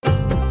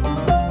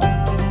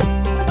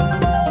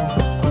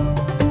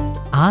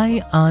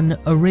Eye on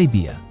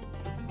Arabia,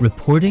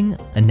 reporting,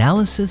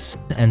 analysis,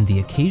 and the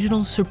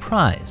occasional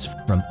surprise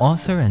from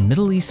author and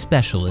Middle East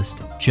specialist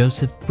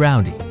Joseph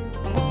Braude.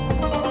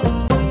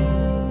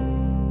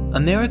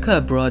 America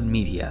Abroad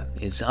Media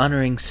is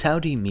honoring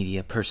Saudi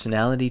media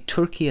personality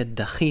Turki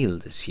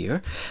AlDakhil this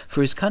year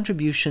for his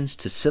contributions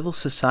to civil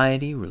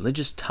society,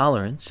 religious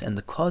tolerance, and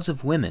the cause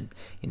of women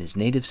in his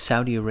native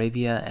Saudi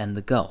Arabia and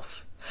the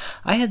Gulf.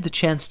 I had the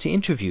chance to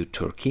interview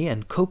Turki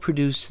and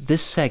co-produce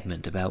this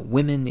segment about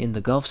women in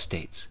the Gulf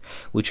states,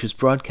 which was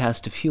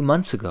broadcast a few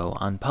months ago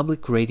on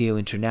Public Radio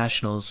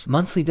International's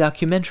monthly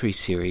documentary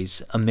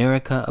series,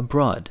 America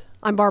Abroad.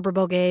 I'm Barbara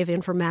Bogaev,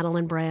 in for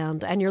Madeline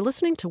Brand, and you're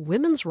listening to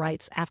Women's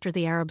Rights After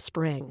the Arab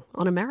Spring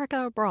on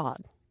America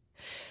Abroad.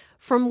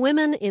 From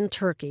women in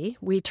Turkey,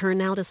 we turn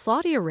now to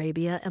Saudi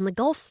Arabia and the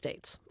Gulf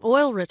states,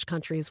 oil-rich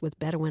countries with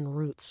Bedouin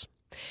roots.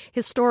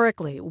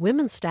 Historically,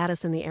 women's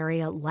status in the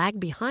area lagged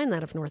behind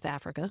that of North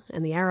Africa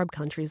and the Arab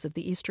countries of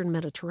the Eastern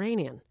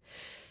Mediterranean.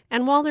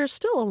 And while there's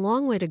still a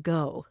long way to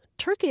go,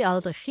 Turki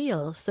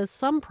AlDakhil says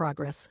some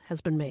progress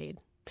has been made.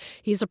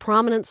 He's a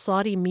prominent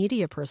Saudi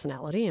media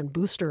personality and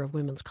booster of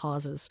women's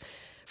causes.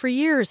 For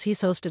years,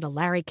 he's hosted a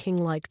Larry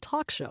King-like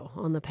talk show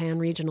on the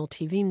pan-regional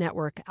TV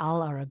network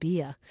Al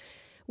Arabiya.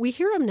 We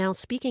hear him now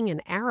speaking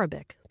in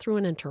Arabic through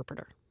an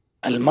interpreter.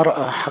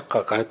 المرأة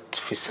حققت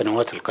في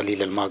السنوات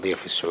القليلة الماضية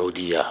في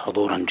السعودية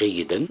حضورا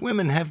جيدا.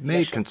 Women have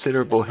made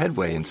considerable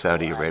headway in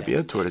Saudi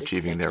Arabia toward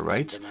achieving their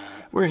rights.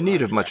 We're in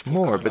need of much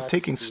more, but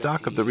taking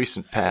stock of the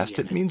recent past,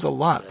 it means a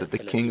lot that the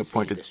king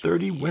appointed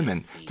 30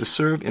 women to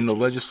serve in the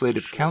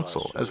Legislative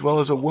Council, as well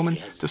as a woman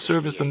to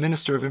serve as the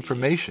Minister of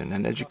Information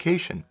and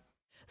Education.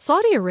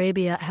 Saudi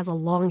Arabia has a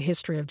long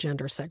history of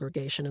gender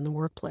segregation in the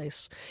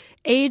workplace.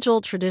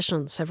 Age-old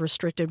traditions have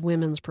restricted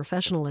women's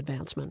professional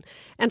advancement,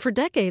 and for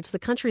decades the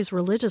country's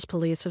religious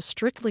police have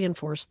strictly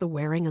enforced the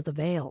wearing of the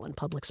veil in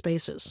public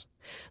spaces.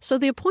 So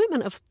the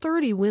appointment of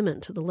 30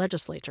 women to the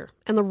legislature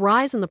and the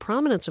rise in the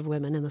prominence of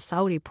women in the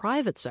Saudi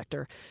private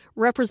sector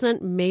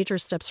represent major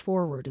steps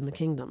forward in the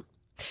kingdom.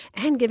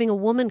 And giving a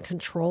woman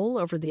control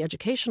over the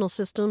educational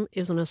system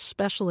is an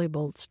especially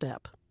bold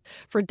step.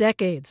 For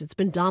decades, it's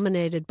been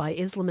dominated by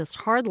Islamist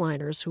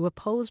hardliners who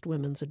opposed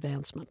women's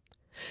advancement.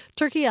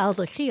 Turki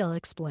AlDakhil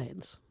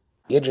explains.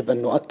 يجب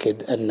أن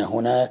نؤكد أن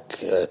هناك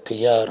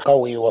تيار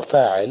قوي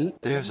وفاعل.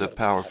 There's a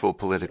powerful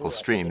political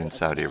stream in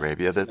Saudi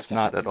Arabia that's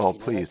not at all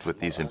pleased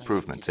with these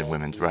improvements in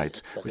women's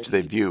rights, which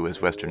they view as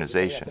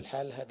westernization.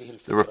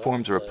 The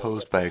reforms are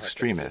opposed by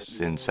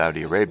extremists in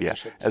Saudi Arabia,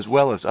 as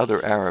well as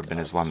other Arab and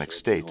Islamic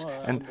states.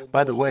 And,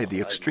 by the way,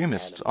 the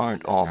extremists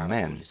aren't all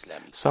men.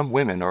 Some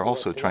women are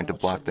also trying to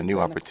block the new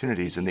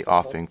opportunities in the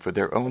offing for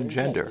their own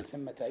gender.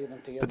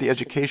 But the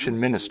education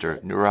minister,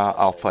 Noura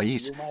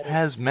Al-Faiz,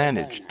 has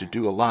managed to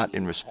do a lot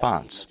in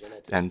response,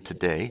 and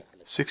today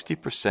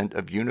 60%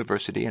 of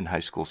university and high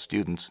school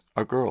students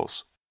are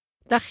girls.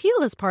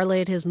 Dakhil has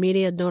parlayed his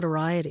media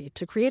notoriety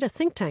to create a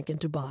think tank in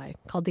Dubai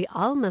called the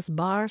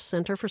Al-Masbar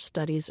Center for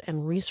Studies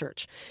and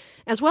Research,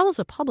 as well as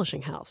a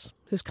publishing house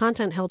whose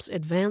content helps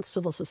advance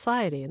civil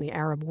society in the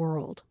Arab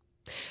world.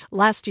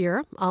 Last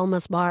year,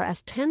 Al-Masbar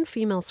asked 10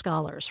 female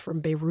scholars from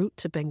Beirut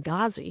to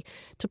Benghazi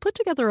to put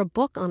together a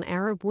book on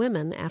Arab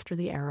women after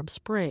the Arab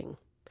Spring.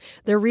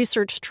 Their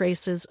research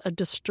traces a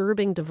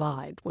disturbing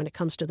divide when it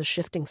comes to the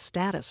shifting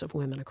status of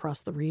women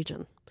across the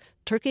region.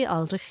 Turki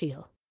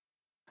AlDakhil.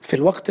 في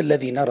الوقت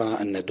الذي نرى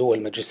أن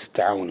دول مجلس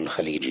التعاون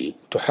الخليجي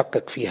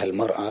تحقق فيها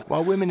المرأة.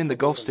 While women in the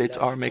Gulf states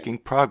are making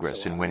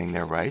progress in winning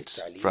their rights,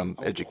 from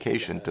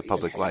education to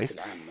public life,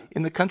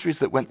 in the countries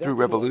that went through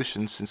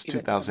revolutions since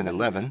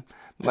 2011,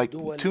 like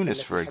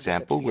Tunis, for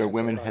example, where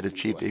women had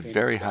achieved a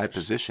very high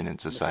position in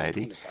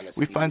society,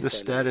 we find the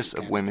status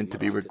of women to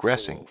be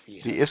regressing.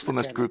 The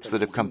Islamist groups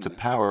that have come to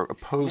power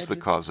oppose the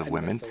cause of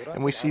women,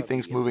 and we see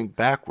things moving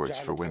backwards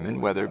for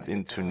women, whether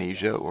in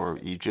Tunisia or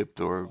Egypt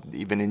or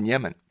even in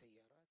Yemen.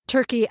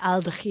 Turki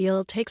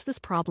AlDakhil takes this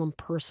problem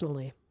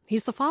personally.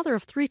 He's the father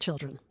of 3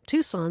 children,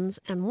 2 sons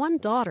and 1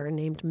 daughter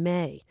named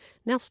May,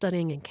 now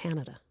studying in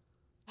Canada.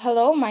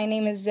 Hello, my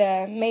name is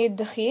May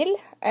Dakhil,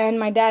 and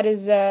my dad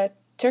is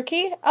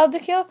Turki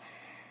AlDakhil,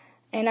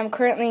 and I'm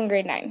currently in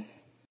grade 9.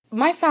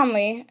 My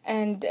family,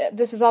 and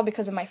this is all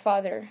because of my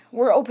father,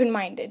 we're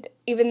open-minded,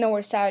 even though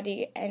we're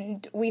Saudi,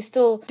 and we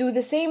still do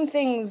the same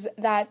things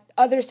that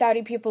other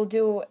Saudi people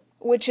do,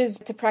 which is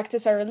to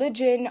practice our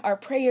religion, our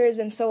prayers,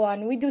 and so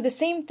on. We do the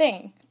same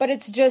thing, but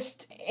it's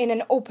just in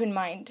an open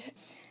mind.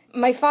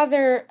 My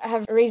father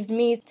have raised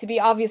me to be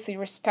obviously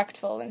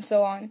respectful and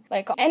so on,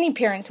 like any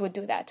parent would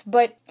do that.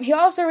 But he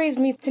also raised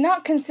me to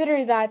not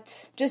consider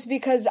that just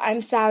because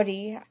I'm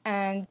Saudi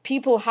and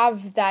people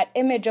have that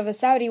image of a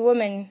Saudi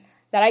woman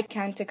that I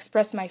can't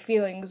express my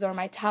feelings or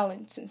my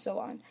talents and so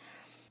on.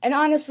 And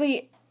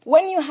honestly,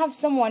 when you have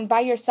someone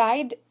by your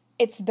side,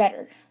 it's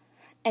better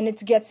and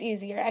it gets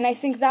easier. And I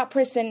think that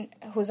person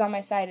who's on my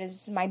side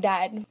is my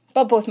dad,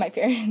 but both my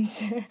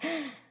parents.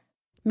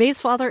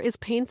 May's father is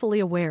painfully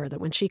aware that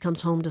when she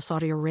comes home to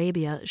Saudi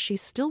Arabia, she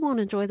still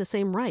won't enjoy the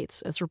same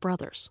rights as her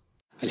brothers.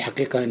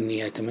 الحقيقة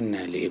أني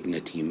أتمنى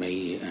لابنتي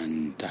مي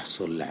أن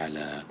تحصل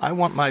على I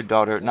want my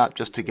daughter not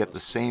just to get the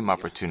same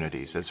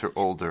opportunities as her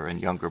older and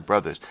younger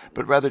brothers,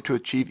 but rather to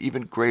achieve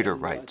even greater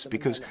rights,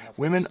 because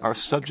women are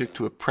subject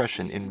to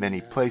oppression in many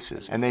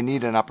places, and they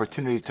need an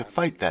opportunity to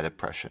fight that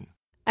oppression.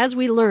 As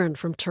we learned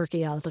from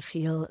Turki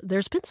AlDakhil,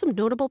 there's been some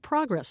notable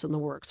progress in the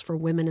works for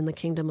women in the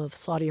Kingdom of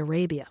Saudi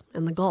Arabia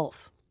and the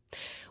Gulf.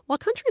 While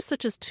countries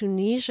such as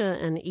Tunisia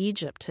and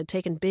Egypt had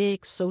taken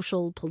big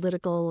social,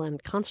 political,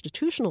 and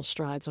constitutional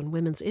strides on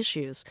women's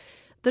issues,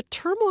 the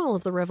turmoil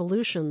of the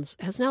revolutions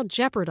has now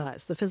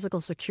jeopardized the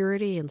physical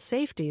security and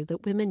safety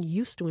that women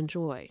used to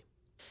enjoy.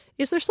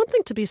 Is there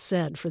something to be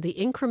said for the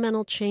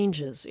incremental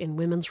changes in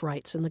women's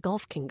rights in the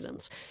Gulf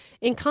kingdoms,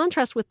 in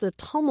contrast with the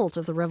tumult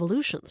of the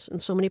revolutions in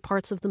so many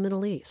parts of the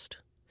Middle East?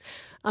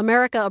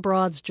 America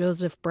Abroad's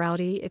Joseph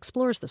Braude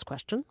explores this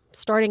question,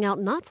 starting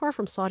out not far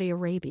from Saudi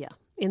Arabia,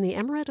 in the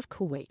Emirate of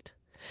Kuwait.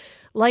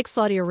 Like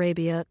Saudi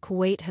Arabia,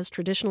 Kuwait has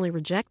traditionally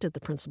rejected the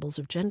principles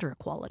of gender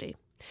equality.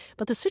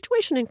 But the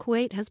situation in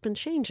Kuwait has been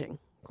changing,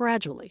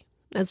 gradually,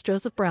 as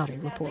Joseph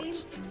Braude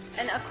reports.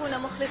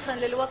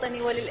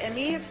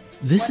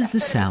 This is the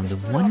sound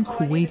of one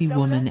Kuwaiti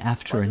woman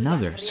after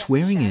another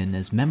swearing in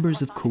as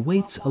members of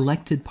Kuwait's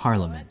elected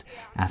parliament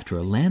after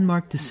a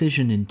landmark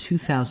decision in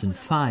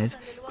 2005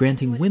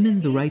 granting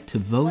women the right to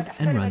vote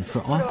and run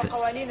for office.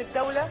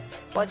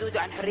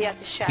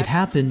 It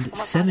happened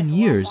 7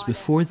 years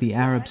before the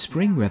Arab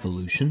Spring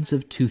revolutions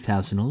of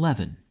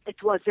 2011.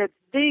 It was a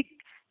big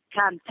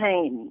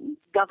campaign,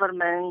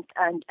 government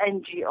and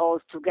NGOs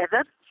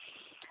together,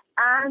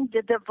 and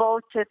the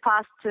vote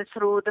passed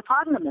through the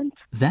parliament.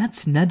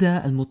 That's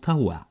Nada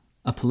Al-Mutawa,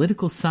 a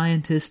political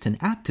scientist and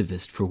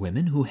activist for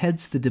women who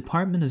heads the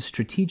Department of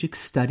Strategic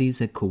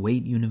Studies at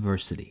Kuwait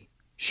University.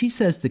 She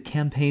says the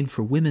campaign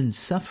for women's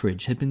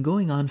suffrage had been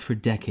going on for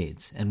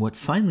decades, and what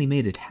finally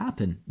made it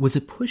happen was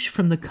a push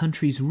from the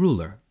country's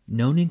ruler,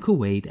 known in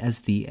Kuwait as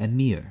the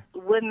Emir.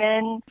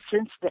 Women,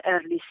 since the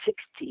early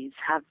 60s,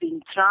 have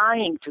been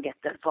trying to get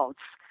their votes.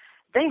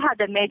 They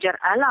had a major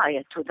ally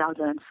in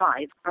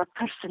 2005, a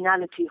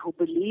personality who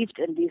believed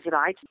in these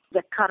rights.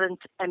 The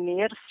current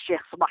Emir, Sheikh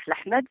Sabah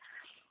Al-Ahmed,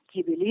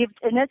 he believed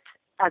in it.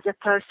 As a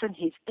person,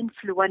 he's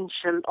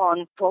influential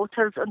on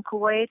voters in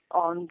Kuwait,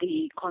 on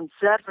the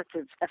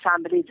conservative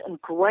families in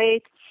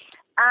Kuwait,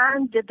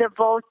 and the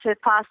vote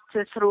passed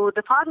through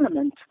the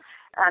parliament.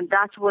 And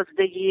that was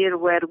the year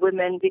where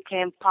women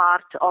became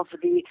part of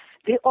the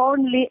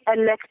only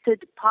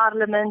elected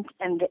parliament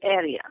in the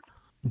area.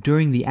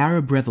 During the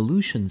Arab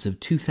revolutions of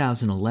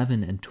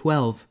 2011 and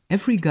 12,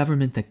 every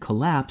government that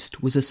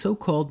collapsed was a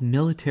so-called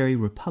military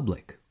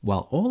republic,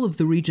 while all of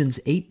the region's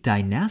 8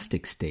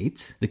 dynastic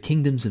states, the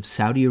kingdoms of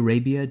Saudi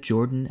Arabia,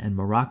 Jordan, and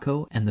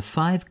Morocco, and the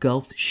 5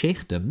 Gulf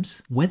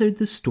sheikdoms, weathered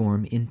the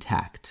storm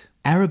intact.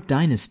 Arab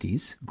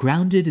dynasties,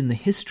 grounded in the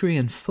history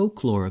and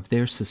folklore of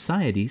their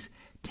societies,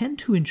 tend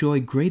to enjoy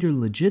greater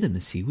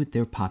legitimacy with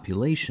their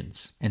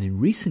populations, and in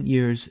recent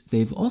years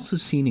they've also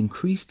seen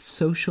increased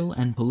social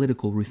and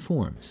political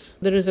reforms.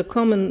 There is a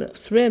common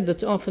thread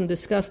that's often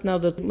discussed now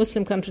that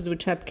Muslim countries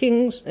which had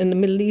kings in the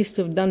Middle East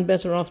have done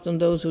better off than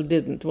those who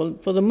didn't. Well,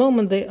 for the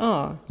moment they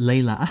are.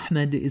 Layla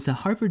Ahmed is a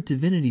Harvard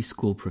Divinity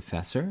School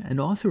professor and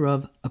author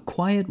of A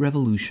Quiet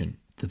Revolution,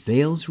 The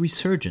Veil's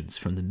Resurgence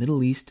from the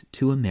Middle East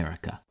to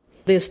America.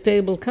 They're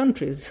stable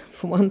countries,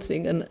 for one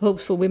thing, and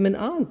hopes for women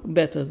are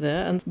better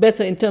there, and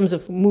better in terms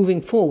of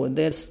moving forward.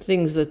 There's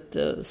things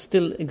that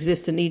still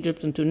exist in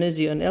Egypt and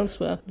Tunisia and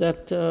elsewhere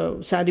that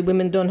Saudi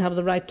women don't have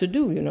the right to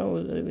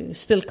do,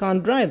 Still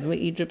can't drive.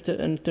 Egypt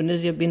and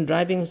Tunisia have been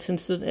driving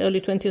since the early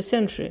 20th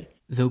century.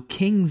 Though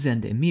kings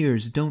and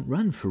emirs don't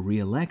run for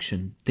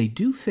re-election, they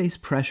do face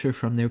pressure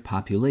from their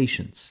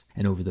populations.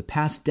 And over the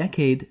past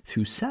decade,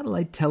 through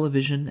satellite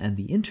television and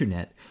the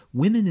internet,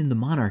 women in the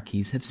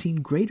monarchies have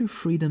seen greater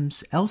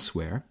freedoms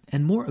elsewhere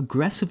and more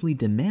aggressively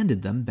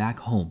demanded them back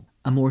home,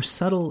 a more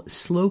subtle,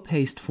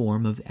 slow-paced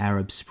form of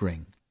Arab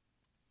Spring.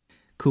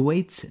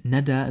 Kuwait's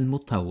Nada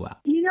Al-Mutawa.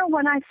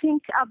 When I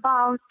think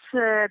about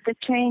the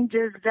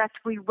changes that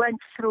we went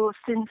through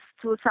since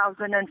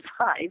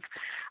 2005,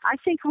 I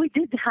think we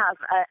did have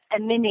a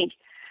mini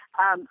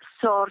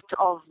sort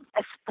of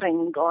a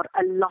spring or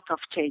a lot of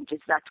changes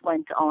that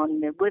went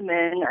on,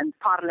 women and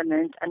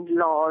parliament and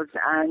laws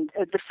and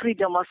the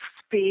freedom of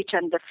speech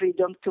and the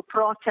freedom to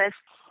protest.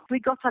 We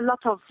got a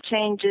lot of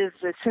changes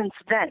since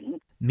then.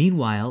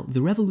 Meanwhile,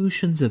 the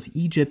revolutions of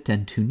Egypt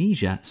and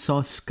Tunisia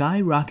saw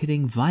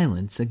skyrocketing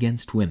violence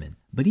against women.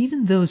 But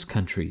even those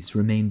countries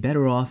remain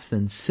better off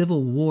than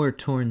civil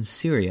war-torn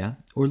Syria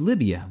or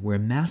Libya, where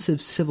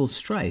massive civil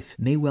strife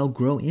may well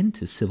grow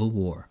into civil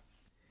war.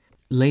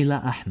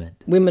 Layla Ahmed.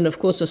 Women, of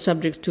course, are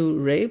subject to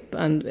rape,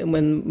 and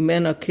when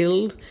men are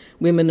killed,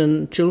 women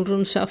and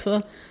children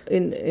suffer.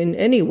 In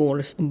any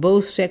war,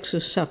 both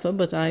sexes suffer,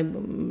 but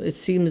it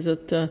seems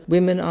that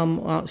women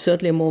are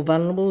certainly more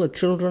vulnerable, the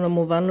children are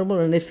more vulnerable,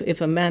 and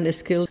if a man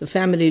is killed, the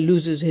family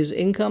loses his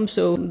income,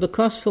 so the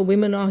costs for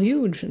women are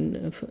huge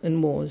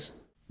in wars.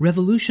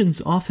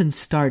 Revolutions often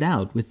start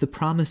out with the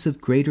promise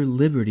of greater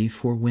liberty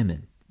for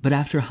women. But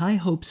after high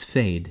hopes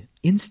fade,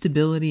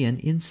 instability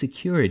and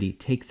insecurity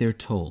take their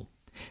toll.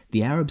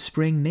 The Arab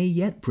Spring may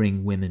yet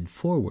bring women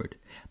forward,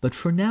 but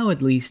for now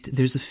at least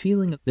there's a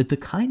feeling that the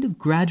kind of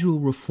gradual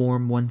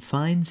reform one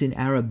finds in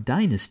Arab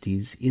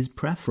dynasties is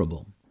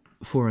preferable.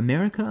 For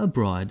America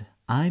Abroad,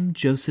 I'm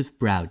Joseph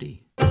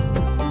Braude.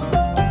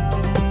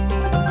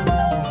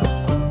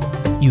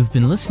 You've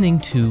been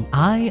listening to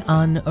Eye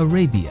on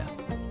Arabia.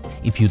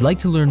 If you'd like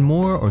to learn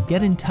more or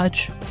get in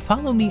touch,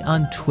 follow me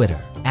on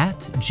Twitter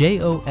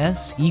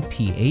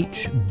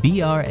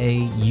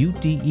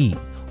 @JosephBraude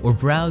or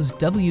browse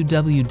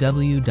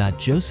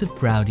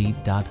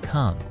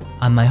www.josephbraude.com.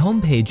 On my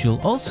homepage,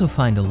 you'll also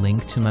find a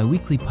link to my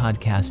weekly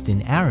podcast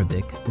in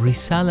Arabic,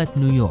 Risalat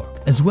New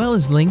York, as well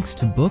as links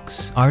to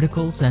books,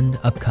 articles, and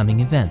upcoming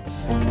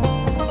events.